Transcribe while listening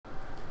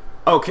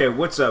Okay,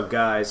 what's up,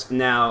 guys?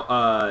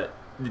 Now,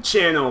 the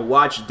channel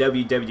Watch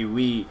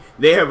WWE,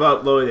 they have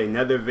uploaded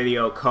another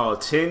video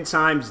called 10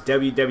 times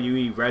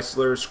WWE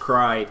wrestlers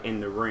cried in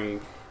the ring.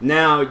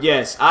 Now,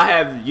 yes, I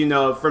have,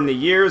 from the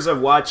years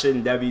of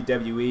watching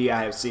WWE,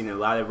 I have seen a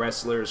lot of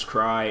wrestlers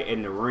cry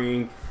in the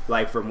ring,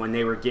 like from when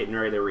they were getting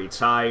ready to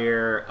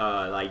retire.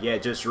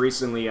 Just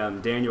recently,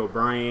 Daniel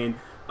Bryan,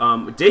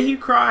 did he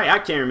cry? I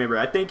can't remember.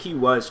 I think he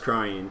was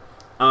crying.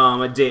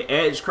 Did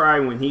Edge cry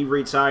when he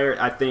retired?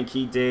 I think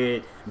he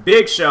did.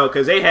 Big Show,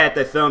 because they had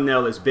the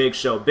thumbnail as Big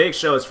Show. Big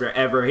Show is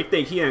forever. I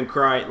think he done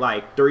cried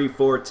like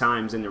 3-4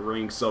 times in the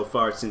ring so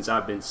far since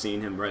I've been seeing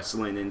him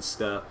wrestling and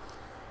stuff.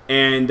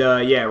 And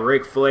yeah,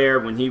 Ric Flair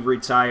when he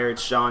retired,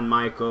 Shawn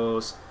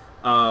Michaels.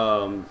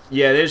 Yeah,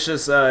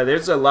 there's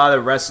a lot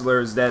of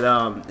wrestlers that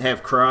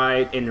have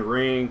cried in the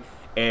ring,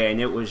 and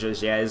it was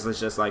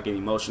just like an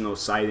emotional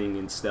sighting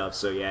and stuff.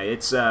 So yeah,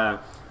 it's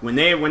when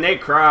they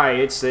cry,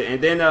 it's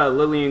and then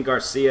Lillian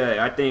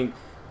Garcia, I think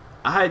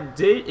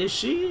did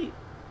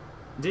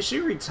she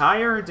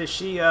retire, or did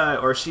she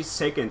or she's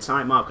taking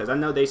time off? Because I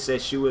know they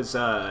said she was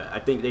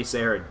I think they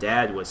said her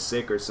dad was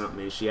sick or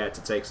something and she had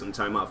to take some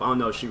time off. I don't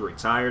know if she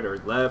retired or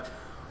left,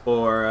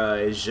 or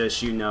it's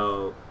just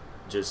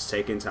just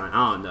taking time.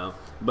 I don't know.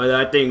 But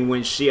I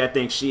think she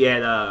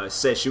had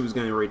said she was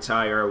gonna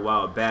retire a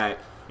while back,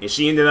 and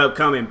she ended up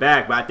coming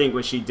back. But I think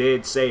when she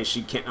did say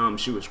she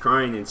was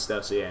crying and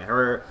stuff. So yeah,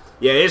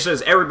 it's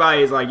just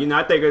everybody is like,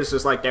 I think it's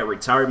just like that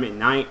retirement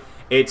night.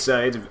 It's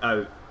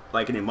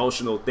like an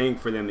emotional thing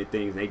for them and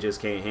things. And they just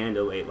can't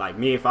handle it. Like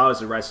me, if I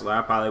was a wrestler,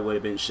 I probably would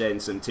have been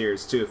shedding some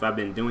tears too if I've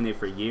been doing it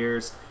for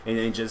years, and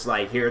then just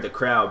like hear the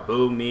crowd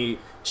boo me,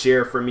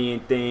 cheer for me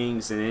and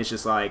things, and it's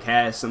just like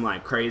has some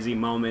like crazy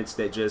moments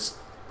that just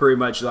pretty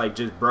much like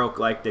just broke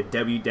like the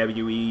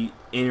WWE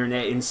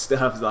internet and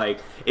stuff. Like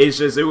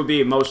it would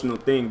be an emotional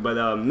thing. But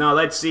no,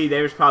 let's see,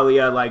 there's probably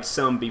like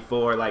some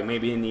before, like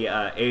maybe in the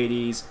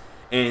 80s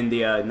and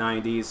the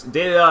 90s.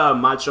 Did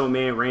Macho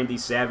Man Randy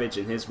Savage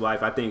and his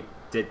wife, I think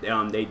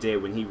they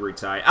did when he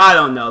retired. I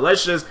don't know.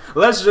 Let's just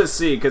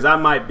see, because I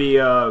might be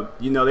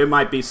there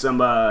might be some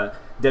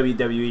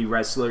WWE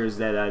wrestlers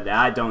that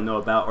I don't know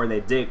about, or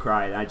they did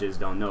cry and I just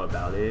don't know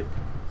about it.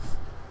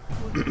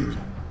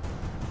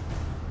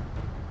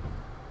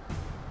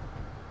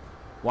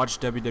 Watch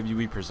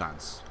WWE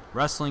Presents.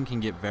 Wrestling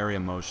can get very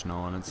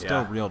emotional, and it's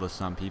still real to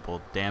some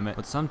people, damn it.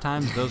 But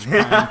sometimes those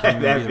crying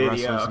can even be the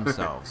wrestlers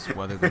themselves,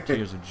 whether they're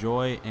tears of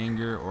joy,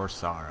 anger, or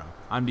sorrow.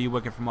 I'm D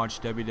Wicked from Watch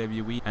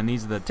WWE, and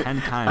these are the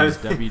 10 times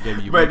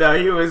WWE.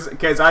 But he was,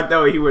 because I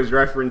know he was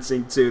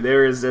referencing to,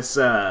 there is this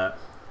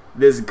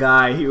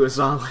guy, he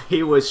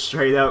was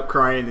straight up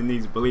crying in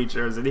these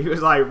bleachers, and he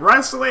was like,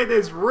 wrestling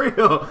is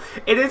real.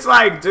 And it's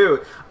like,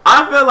 dude,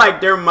 I feel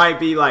like there might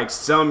be like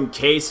some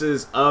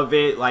cases of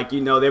it, like,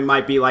 there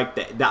might be like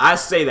I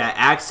say that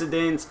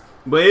accidents,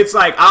 but it's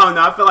like, I don't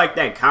know, I feel like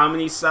that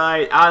comedy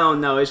side, I don't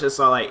know, it's just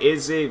all like,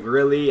 is it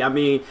really? I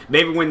mean,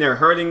 maybe when they're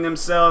hurting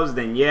themselves,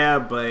 then yeah,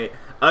 but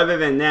other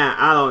than that,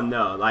 I don't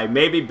know. Like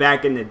maybe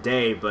back in the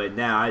day, but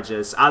now I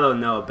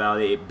don't know about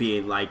it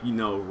being like,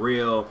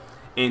 real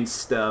and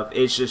stuff.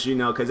 It's just,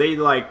 because they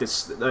like the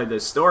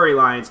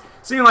storylines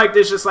seem like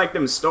there's just like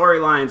them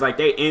storylines, like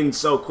they end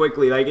so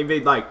quickly. Like if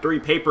it's like 3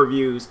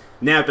 pay-per-views,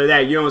 and after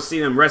that you don't see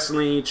them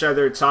wrestling each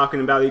other,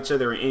 talking about each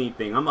other or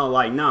anything. I'm all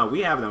like, no,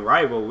 we having a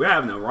rival. We're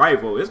having a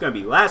rival. It's gonna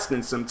be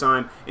lasting some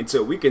time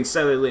until we can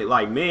settle it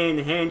like men,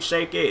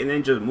 handshake it, and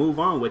then just move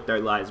on with their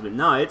lives. But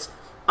no,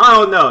 I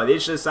don't know.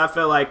 It's just, I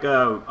feel like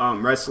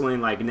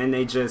wrestling, like, and then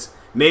they just,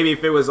 maybe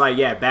if it was like,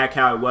 yeah, back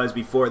how it was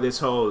before this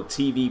whole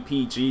TV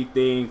PG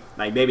thing,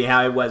 like maybe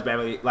how it was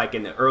back like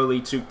in the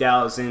early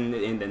 2000s,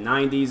 in the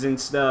 90s and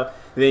stuff,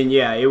 then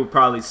yeah, it would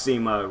probably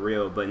seem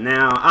real. But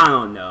now, I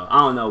don't know. I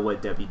don't know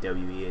what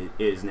WWE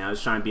is now.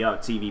 It's trying to be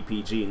out TV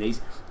PG, and they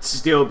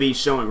still be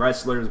showing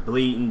wrestlers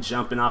bleeding,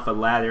 jumping off of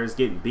ladders,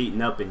 getting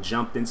beaten up and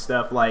jumped and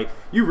stuff. Like,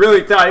 you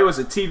really thought it was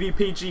a TV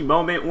PG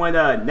moment when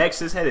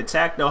Nexus had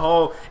attacked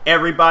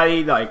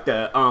everybody, like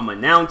the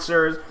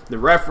announcers, the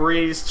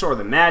referees, tore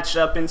the match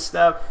up and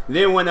stuff.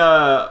 Then when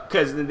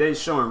because they're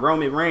showing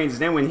Roman Reigns,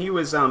 then when he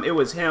was it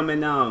was him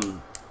and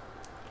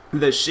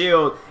the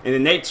Shield, and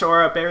then they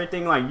tore up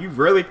everything. Like, you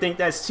really think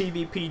that's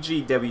TV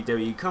PG,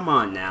 WWE? Come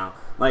on now,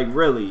 like,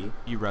 really?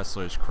 You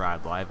wrestlers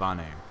cried live on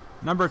air.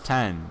 Number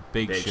 10,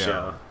 Big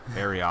Show.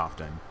 Very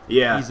often.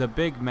 Yeah. He's a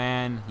big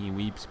man. He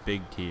weeps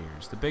big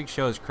tears. The Big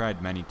Show has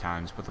cried many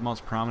times, but the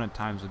most prominent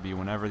times would be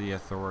whenever the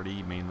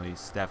Authority, mainly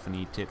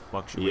Stephanie Tit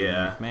Fluctuating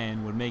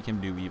McMahon, would make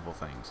him do evil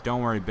things.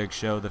 Don't worry, Big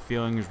Show. The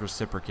feeling is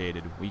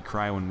reciprocated. We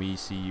cry when we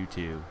see you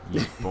too.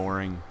 You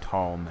boring,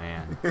 tall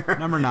man.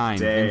 Number 9,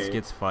 Vince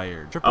gets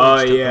fired. Triple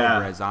H took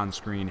over as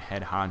on-screen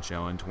head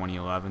honcho in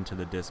 2011 to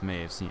the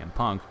dismay of CM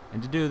Punk,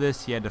 and to do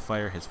this, he had to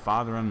fire his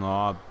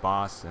father-in-law,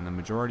 boss, and the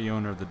majority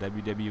owner of the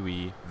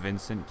WWE,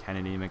 Vincent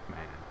Kennedy McMahon.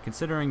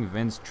 Considering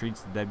Vince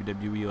treats the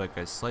WWE like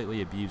a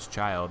slightly abused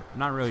child, I'm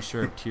not really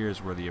sure if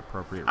tears were the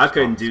appropriate response. I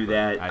couldn't do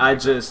that. I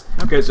just,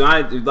 because I,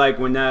 like,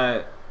 when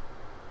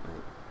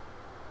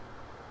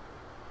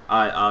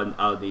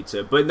I'll need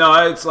to. But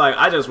no, it's like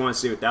I just want to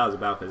see what that was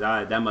about because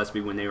that must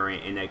be when they were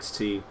in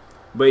NXT.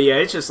 But yeah,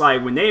 it's just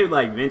like when they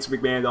like Vince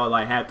McMahon all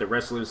like had the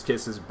wrestlers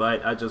kiss his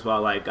butt. I just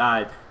felt like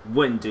I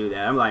wouldn't do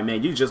that. I'm like,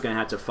 man, you just gonna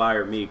have to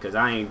fire me because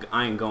I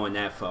ain't going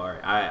that far.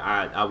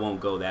 I won't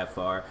go that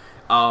far.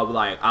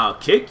 I'll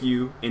kick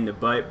you in the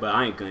butt, but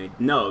I ain't gonna.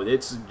 No,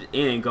 it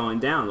ain't going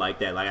down like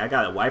that. Like I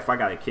got a wife, I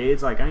got a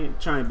kids. Like I ain't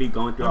trying to be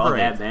going through all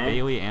that, man.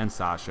 Bayley and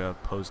Sasha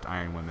post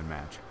Iron Women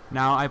match.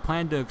 Now, I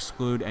plan to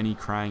exclude any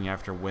crying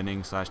after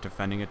winning /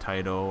 defending a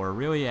title, or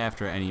really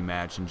after any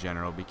match in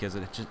general, because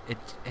it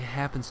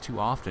happens too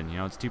often. You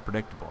know, it's too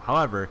predictable.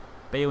 However,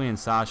 Bayley and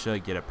Sasha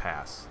get a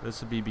pass.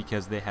 This would be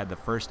because they had the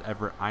first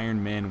ever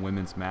Iron Man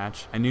women's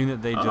match. I knew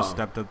that they just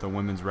stepped up the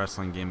women's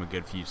wrestling game a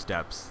good few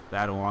steps.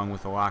 That, along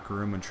with the locker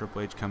room and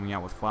Triple H coming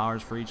out with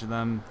flowers for each of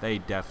them, they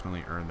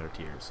definitely earned their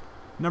tears.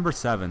 Number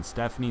 7,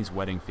 Stephanie's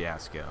wedding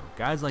fiasco.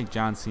 Guys like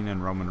John Cena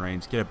and Roman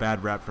Reigns get a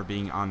bad rep for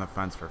being on the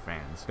fence for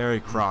fans.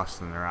 Very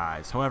crossed in their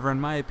eyes. However, in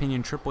my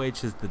opinion, Triple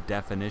H is the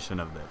definition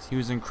of this. He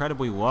was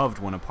incredibly loved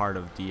when a part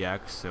of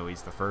DX, at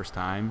least the first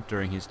time,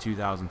 during his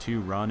 2002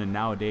 run, and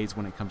nowadays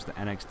when it comes to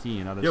NXT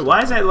and other stuff. Why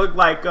does that look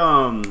like,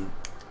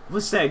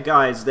 what's that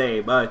guy's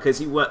name? Because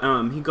he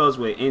goes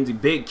with Indy,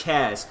 Big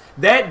Cass.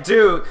 That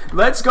dude,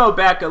 let's go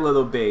back a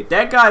little bit.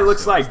 That guy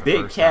looks like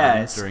Big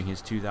Cass. During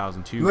his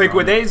 2002 like,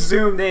 when they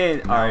zoomed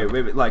in, alright,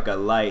 with like a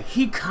light,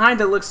 he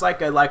kind of looks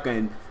like a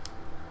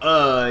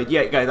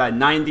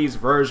 90s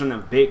version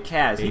of Big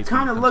Cass. He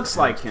kind of looks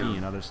like him.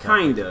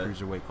 Kind of.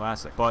 Cruiserweight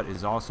Classic, but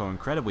is also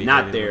incredibly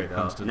not there, when it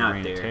comes to the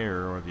Reign of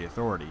Terror or the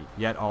Authority.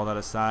 Yet, all that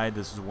aside,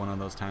 this is one of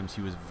those times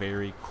he was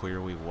very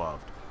clearly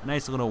loved. A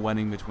nice little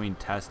wedding between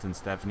Test and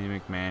Stephanie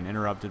McMahon,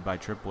 interrupted by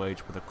Triple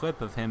H with a clip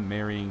of him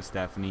marrying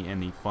Stephanie in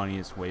the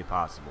funniest way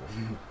possible.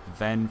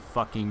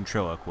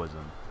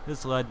 Ventriloquism.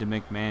 This led to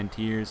McMahon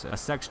tears, a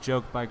sex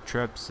joke by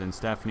Trips, and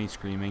Stephanie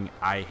screaming,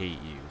 "I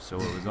hate you."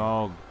 So it was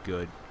all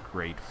good,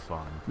 great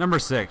fun. Number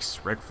 6,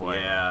 Ric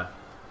Flair. Yeah.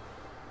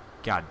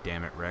 God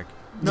damn it, Rick.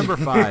 Number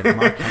 5,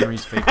 Mark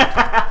Henry's fake.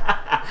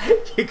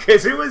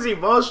 Because it was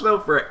emotional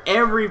for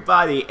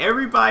everybody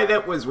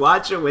that was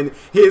watching when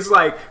his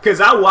because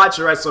I watched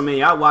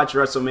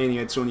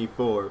WrestleMania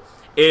 24,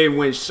 and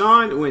when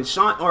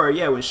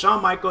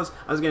Shawn Michaels,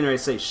 I was gonna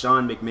say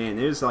Shawn McMahon.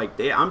 There's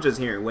I'm just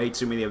hearing way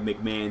too many of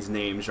McMahon's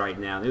names right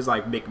now. There's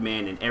like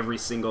McMahon in every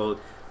single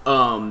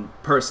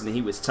person that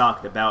he was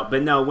talking about.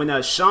 But no,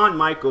 when Shawn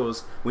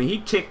Michaels, when he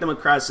kicked him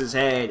across his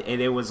head and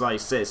it was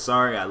like said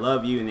sorry, I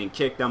love you, and then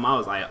kicked him, I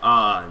was like,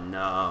 oh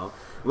no.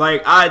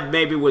 Like, I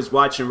maybe was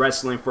watching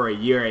wrestling for a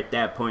year at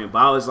that point, but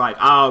I was like,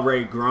 I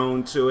already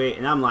grown to it,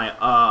 and I'm like,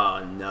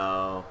 oh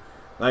no.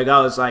 Like,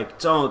 I was like,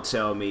 don't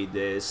tell me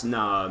this.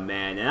 No,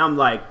 man. And I'm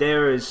like,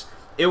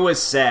 it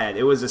was sad.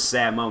 It was a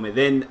sad moment.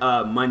 Then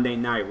Monday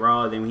Night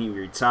Raw, then he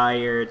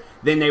retired.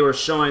 Then they were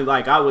showing,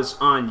 like, I was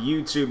on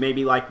YouTube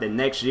maybe like the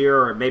next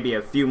year or maybe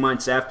a few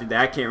months after that.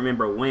 I can't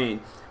remember when.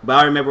 But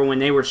I remember when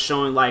they were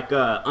showing, like,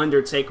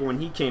 Undertaker when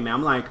he came out.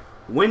 I'm like,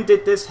 when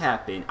did this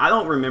happen? I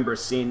don't remember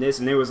seeing this.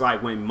 And it was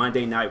like when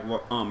Monday Night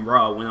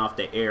Raw went off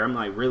the air. I'm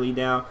like, really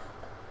now?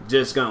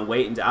 Just gonna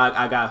wait until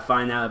I gotta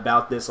find out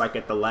about this like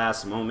at the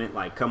last moment.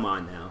 Like, come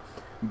on now.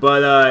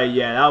 But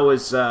yeah, that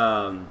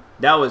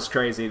was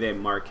crazy. That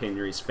Mark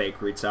Henry's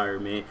fake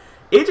retirement.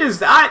 It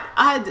just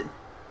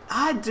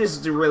I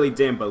just really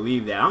didn't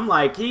believe that. I'm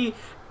like,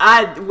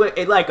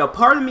 like a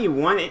part of me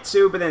wanted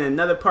to, but then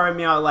another part of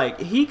me, I was like,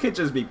 he could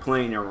just be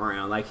playing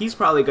around. Like, he's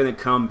probably gonna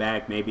come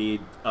back maybe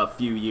a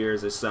few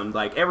years or something,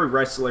 like every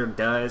wrestler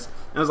does.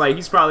 I was like,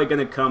 he's probably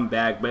gonna come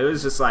back, but it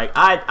was just like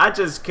I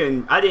just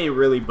couldn't. I didn't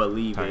really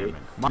believe it.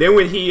 Then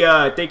when he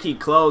I think he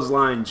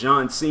clotheslined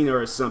John Cena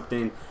or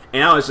something,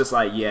 and I was just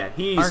like, yeah,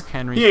 he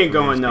ain't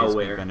going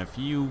nowhere. Been a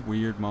few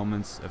weird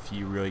moments, a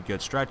few really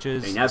good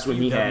stretches, and that's when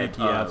he had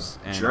WTFs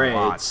and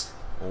dreads.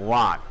 A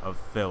lot of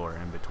filler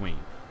in between.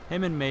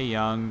 Him and Mae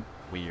Young,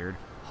 weird.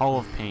 Hall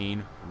of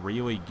Pain,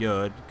 really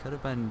good. Could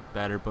have been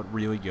better, but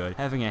really good.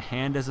 Having a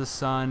hand as a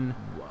son.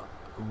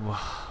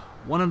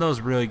 One of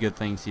those really good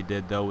things he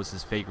did, though, was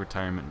his fake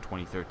retirement in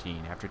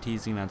 2013. After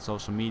teasing on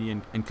social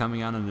media and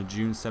coming out on the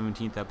June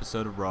 17th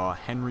episode of Raw,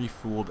 Henry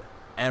fooled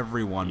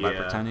everyone by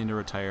pretending to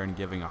retire and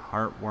giving a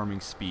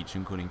heartwarming speech,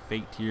 including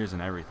fake tears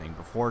and everything,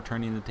 before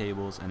turning the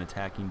tables and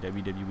attacking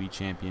WWE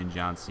Champion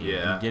John Cena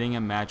and getting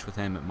a match with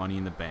him at Money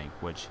in the Bank,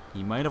 which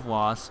he might have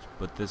lost,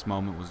 but this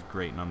moment was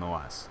great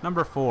nonetheless.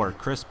 Number 4,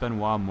 Chris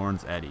Benoit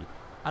mourns Eddie.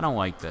 I don't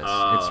like this.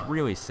 It's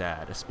really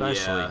sad,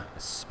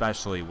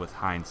 especially with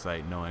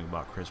hindsight, knowing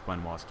about Chris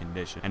Benoit's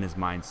condition and his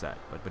mindset.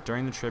 But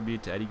during the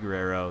tribute to Eddie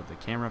Guerrero, the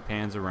camera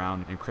pans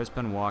around, and Chris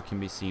Benoit can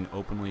be seen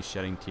openly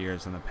shedding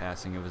tears on the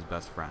passing of his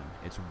best friend.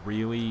 It's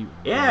really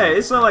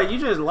it's like you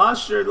just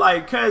lost your,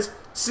 like, cause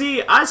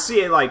see, I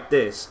see it like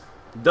this.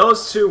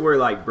 Those two were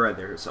like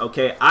brothers,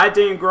 okay? I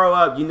didn't grow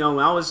up, you know,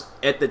 when I was,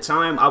 at the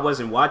time, I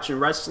wasn't watching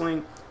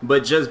wrestling,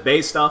 but just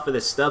based off of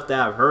the stuff that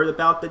I've heard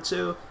about the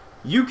two,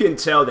 you can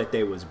tell that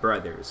they was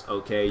brothers,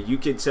 okay? You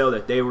can tell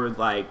that they were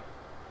like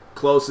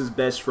closest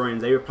best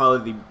friends. They were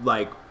probably the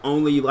like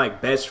only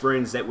like best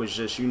friends that was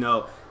just, you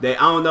know, they,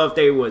 I don't know if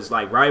they was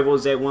like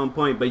rivals at one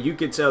point, but you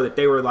could tell that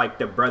they were like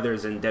the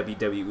brothers in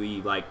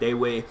WWE. Like they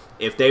would,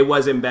 if they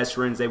wasn't best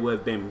friends, they would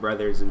have been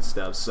brothers and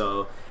stuff.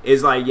 So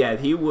it's like, yeah,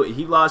 he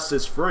lost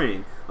his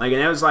friend. Like,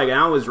 and it was like, and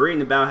I was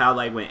reading about how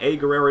like when Eddie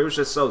Guerrero, it was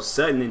just so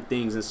sudden and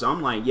things, and so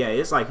I'm like, yeah,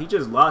 it's like he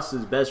just lost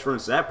his best friend.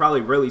 So that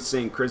probably really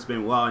sent Chris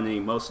Benoit on the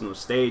emotional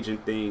stage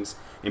and things.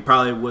 And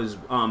probably was,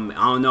 I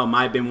don't know,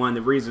 might have been one of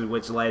the reasons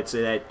which led to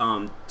that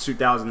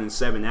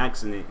 2007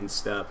 accident and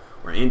stuff,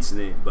 or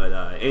incident. But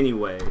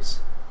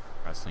anyways.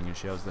 Wrestling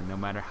shows that no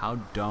matter how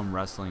dumb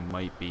wrestling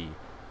might be,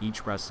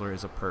 each wrestler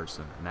is a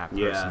person, and that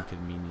person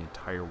could mean the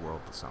entire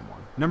world to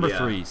someone. Number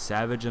 3,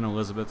 Savage and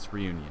Elizabeth's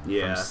reunion.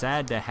 From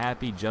sad to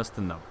happy just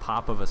in the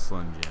pop of a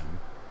Slim Jim.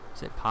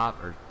 Is it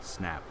pop or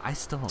snap? I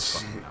still don't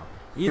fucking know.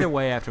 Either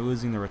way, after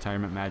losing the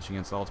retirement match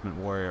against Ultimate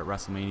Warrior at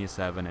WrestleMania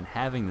 7 and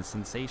having the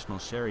sensational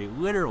Sherry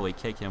literally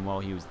kick him while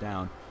he was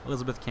down,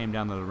 Elizabeth came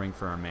down to the ring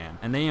for her man,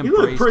 and they embraced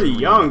him. He looked pretty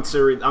young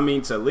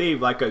to leave,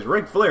 like, cause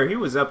Ric Flair, he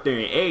was up there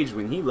in age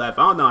when he left.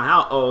 I don't know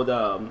how old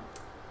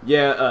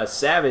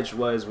Savage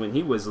was when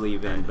he was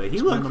leaving, but he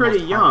looked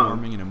pretty young.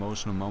 Heartwarming and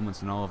emotional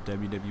moments in all of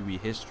WWE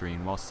history,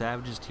 and while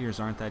Savage's tears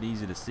aren't that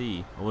easy to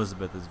see,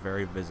 Elizabeth is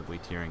very visibly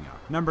tearing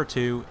up. Number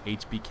 2,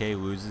 HBK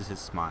loses his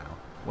smile.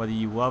 Whether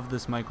you loved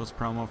this Michaels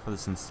promo for the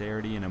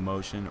sincerity and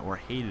emotion or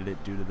hated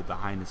it due to the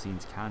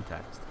behind-the-scenes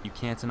context, you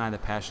can't deny the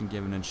passion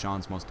given in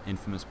Shawn's most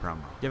infamous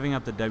promo. Giving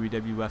up the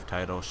WWF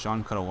title,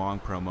 Shawn cut a long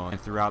promo and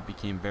throughout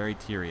became very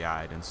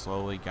teary-eyed and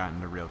slowly got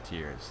into real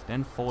tears.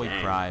 Didn't fully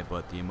cry,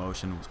 but the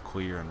emotion was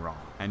clear and raw.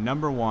 And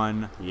number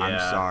 1, I'm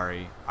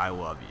sorry, I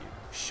love you.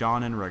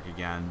 Shawn and Rick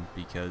again,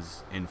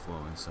 because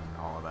influence and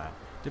all of that.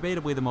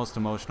 Debatably the most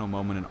emotional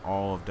moment in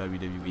all of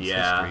WWE's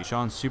history.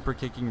 Shawn super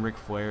kicking Ric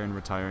Flair and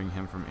retiring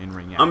him from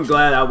in-ring action. I'm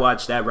glad I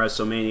watched that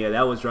WrestleMania.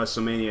 That was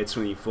WrestleMania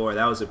 24.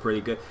 That was a pretty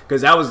good,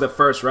 because that was the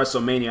first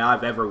WrestleMania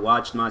I've ever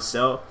watched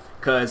myself.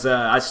 Because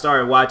I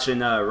started watching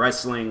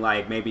wrestling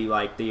like maybe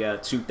like the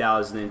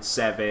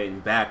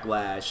 2007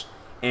 Backlash.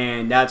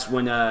 And that's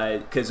when,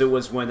 because it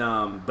was when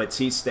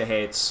Batista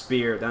had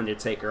speared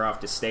Undertaker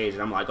off the stage.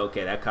 And I'm like,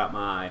 okay, that caught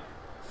my eye.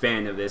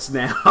 Fan of this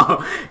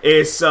now.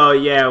 And so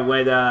yeah,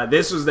 when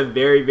this was the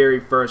very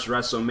first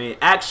WrestleMania.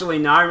 Actually,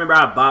 no, I remember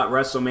I bought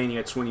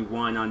WrestleMania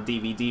 21 on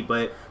DVD,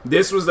 but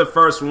this was the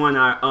first one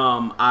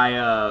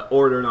I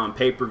ordered on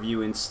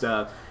pay-per-view and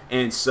stuff.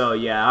 And so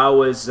yeah, I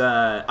was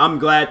I'm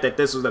glad that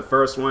this was the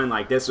first one.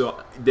 Like this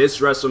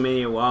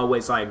WrestleMania will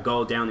always like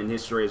go down in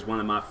history as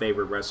one of my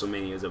favorite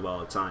WrestleManias of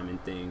all time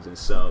and things. And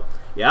so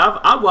yeah,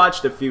 I've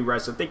watched a few I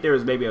think there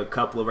was maybe a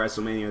couple of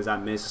WrestleManias I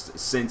missed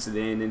since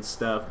then and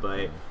stuff.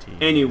 But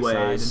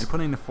anyways, and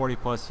putting the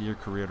 40+ year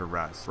career to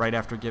rest. Right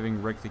after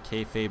giving Rick the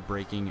kayfabe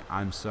breaking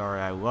 "I'm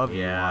sorry, I love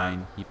you"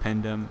 line, he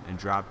pinned him and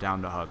dropped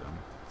down to hug him.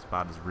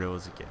 About as real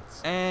as it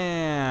gets.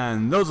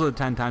 And those are the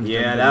 10 times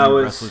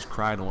WWE wrestlers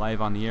cried live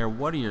on the air.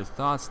 What are your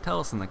thoughts? Tell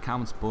us in the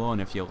comments below,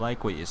 and if you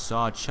like what you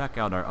saw, check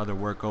out our other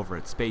work over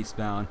at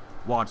Spacebound,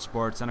 Watch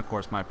Sports, and of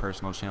course my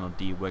personal channel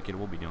D Wicked.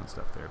 We'll be doing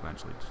stuff there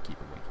eventually. Just keep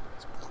it wicked.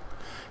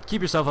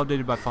 Keep yourself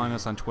updated by following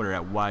us on Twitter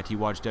at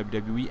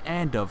YTWatchWWE,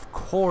 and of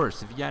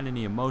course, if you got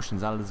any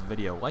emotions out of this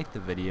video, like the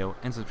video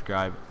and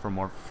subscribe for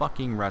more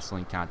fucking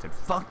wrestling content.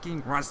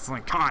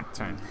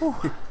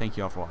 Thank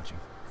you all for watching.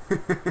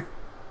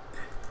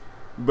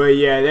 But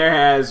yeah, there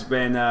has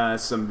been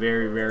some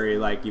very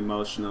like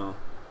emotional,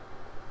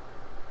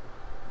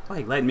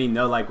 like letting me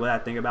know like what I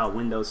think about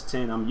Windows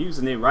 10. I'm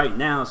using it right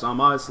now, so I'm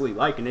honestly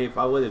liking it.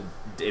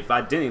 If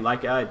I didn't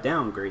like it, I'd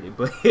downgrade it.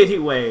 But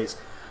anyways,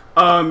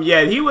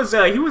 yeah, he was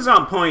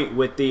on point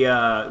with the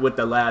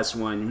last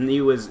one.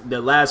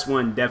 The last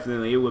one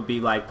definitely, it would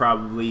be like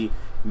probably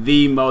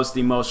the most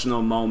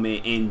emotional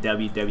moment in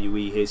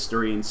WWE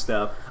history and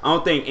stuff. I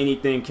don't think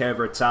anything can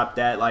ever top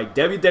that. Like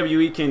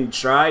WWE can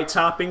try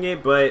topping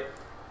it, but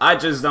I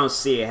just don't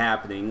see it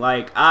happening.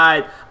 Like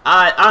I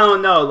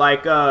don't know.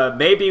 Like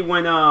maybe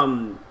when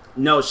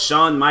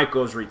Shawn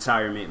Michaels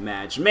retirement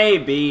match.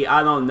 Maybe,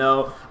 I don't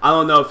know. I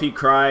don't know if he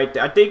cried.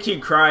 I think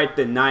he cried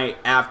the night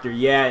after.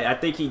 Yeah, I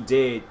think he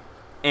did.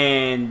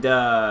 And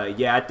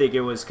yeah, I think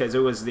it was because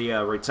it was the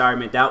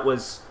retirement. That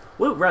was,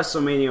 what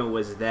WrestleMania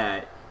was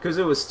that? Because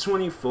it was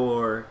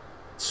 24,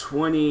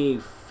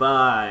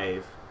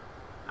 25.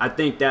 I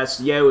think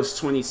that's, yeah, it was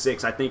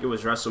 26. I think it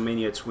was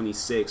WrestleMania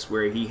 26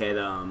 where he had,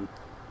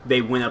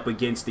 they went up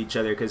against each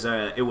other because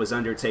it was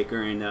Undertaker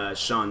and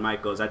Shawn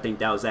Michaels. I think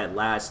that was that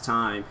last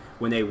time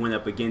when they went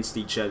up against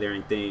each other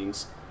and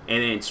things.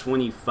 And then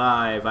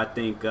 25, I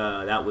think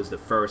that was the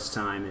first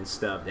time and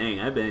stuff. Dang,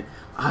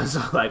 I was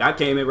like, I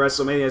came in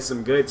WrestleMania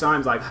some good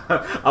times. Like,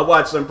 I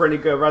watched some pretty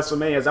good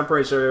WrestleManias. I'm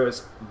pretty sure there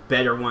was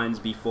better ones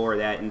before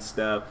that and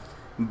stuff.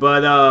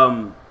 But,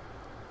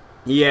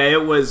 yeah,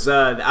 it was,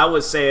 I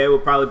would say it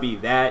would probably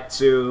be that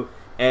too.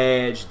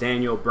 Edge,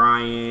 Daniel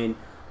Bryan.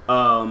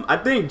 I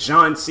think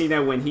John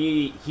Cena, when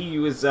he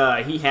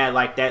had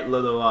like that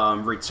little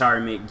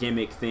retirement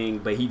gimmick thing,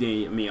 but he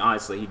didn't. I mean,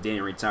 honestly, he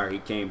didn't retire. He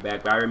came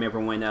back. But I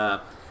remember when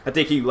I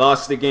think he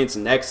lost against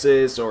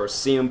Nexus or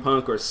CM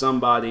Punk or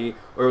somebody,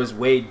 or it was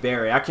Wade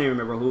Barrett. I can't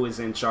remember who was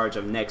in charge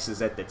of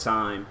Nexus at the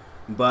time.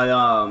 But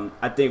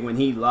I think when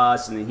he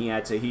lost and then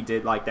he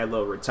did like that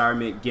little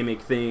retirement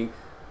gimmick thing,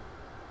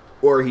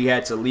 or he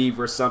had to leave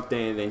or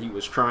something, and then he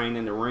was crying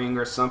in the ring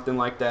or something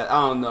like that.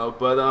 I don't know,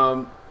 but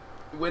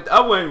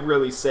I wouldn't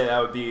really say that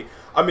would be.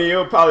 I mean, it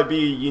would probably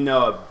be, you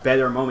know, a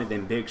better moment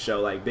than Big Show.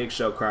 Like, Big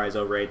Show cries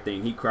over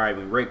everything. He cried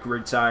when Rick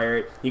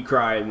retired. He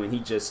cried when he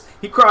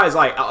cries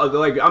like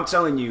I'm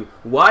telling you,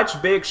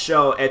 watch Big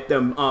Show at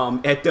them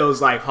at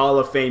those like Hall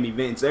of Fame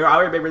events. I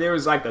remember there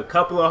was like a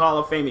couple of Hall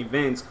of Fame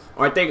events,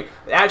 or I think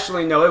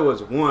actually no, it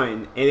was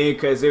one, and then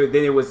because then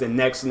it was the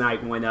next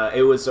night when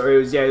it was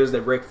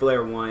the Ric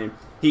Flair one.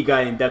 He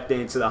got inducted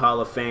into the Hall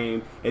of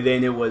Fame, and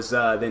then it was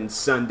then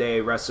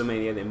Sunday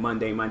WrestleMania, then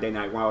Monday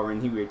Night Raw,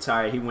 and he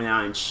retired. He went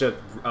out and shook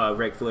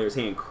Ric Flair's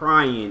hand,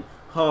 crying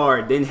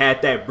hard. Then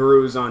had that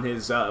bruise on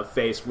his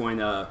face when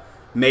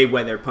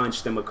Mayweather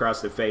punched him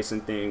across the face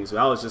and things.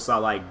 I was just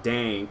all like,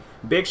 dang,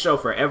 Big Show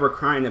forever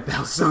crying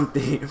about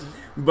something.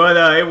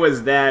 But it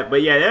was that.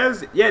 But yeah,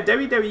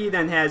 WWE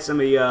then had some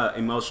of the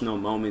emotional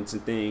moments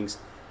and things.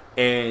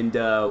 And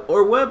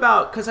or what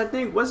about, because I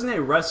think, wasn't it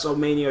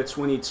WrestleMania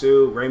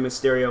 22, Rey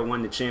Mysterio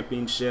won the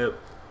championship,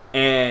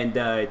 and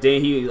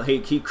then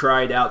he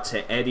cried out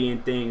to Eddie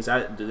and things.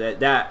 I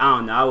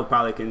don't know, I would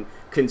probably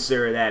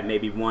consider that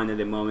maybe one of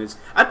the moments.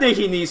 I think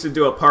he needs to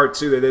do a part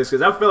 2 to this,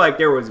 because I feel like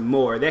there was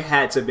more. There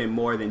had to have been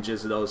more than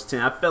just those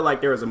 10. I feel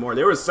like there was more.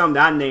 There was some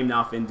that I named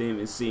off and didn't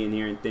even see and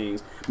hearing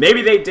things.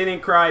 Maybe they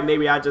didn't cry.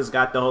 Maybe I just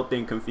got the whole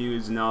thing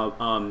confused and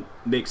all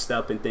mixed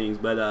up and things.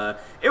 But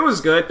it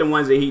was good. The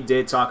ones that he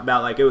did talk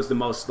about, like, it was the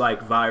most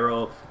like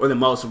viral or the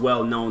most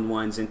well-known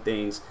ones and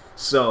things.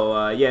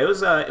 So yeah, it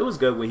was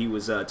good what he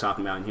was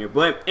talking about in here.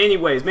 But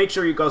anyways, make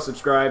sure you go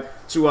subscribe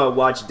to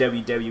watch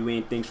WWE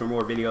and things for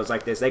more videos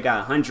like this. They got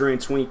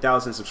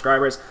 120,000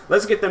 subscribers.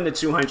 Let's get them to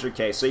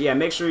 200K. So yeah,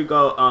 make sure you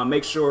go.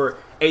 Make sure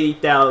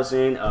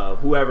 80,000.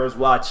 Whoever's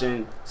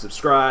watching,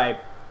 subscribe.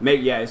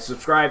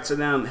 Subscribe to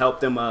them. Help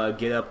them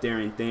get up there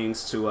and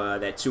things to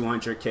that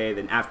 200K.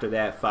 Then after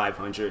that,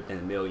 500, then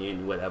 1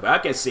 million, whatever. I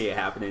can see it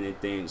happening and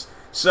things.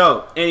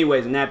 So,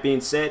 anyways, and that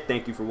being said,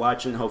 thank you for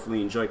watching. Hopefully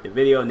you enjoyed the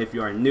video. And if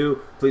you are new,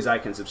 please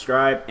like and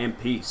subscribe. And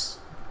peace.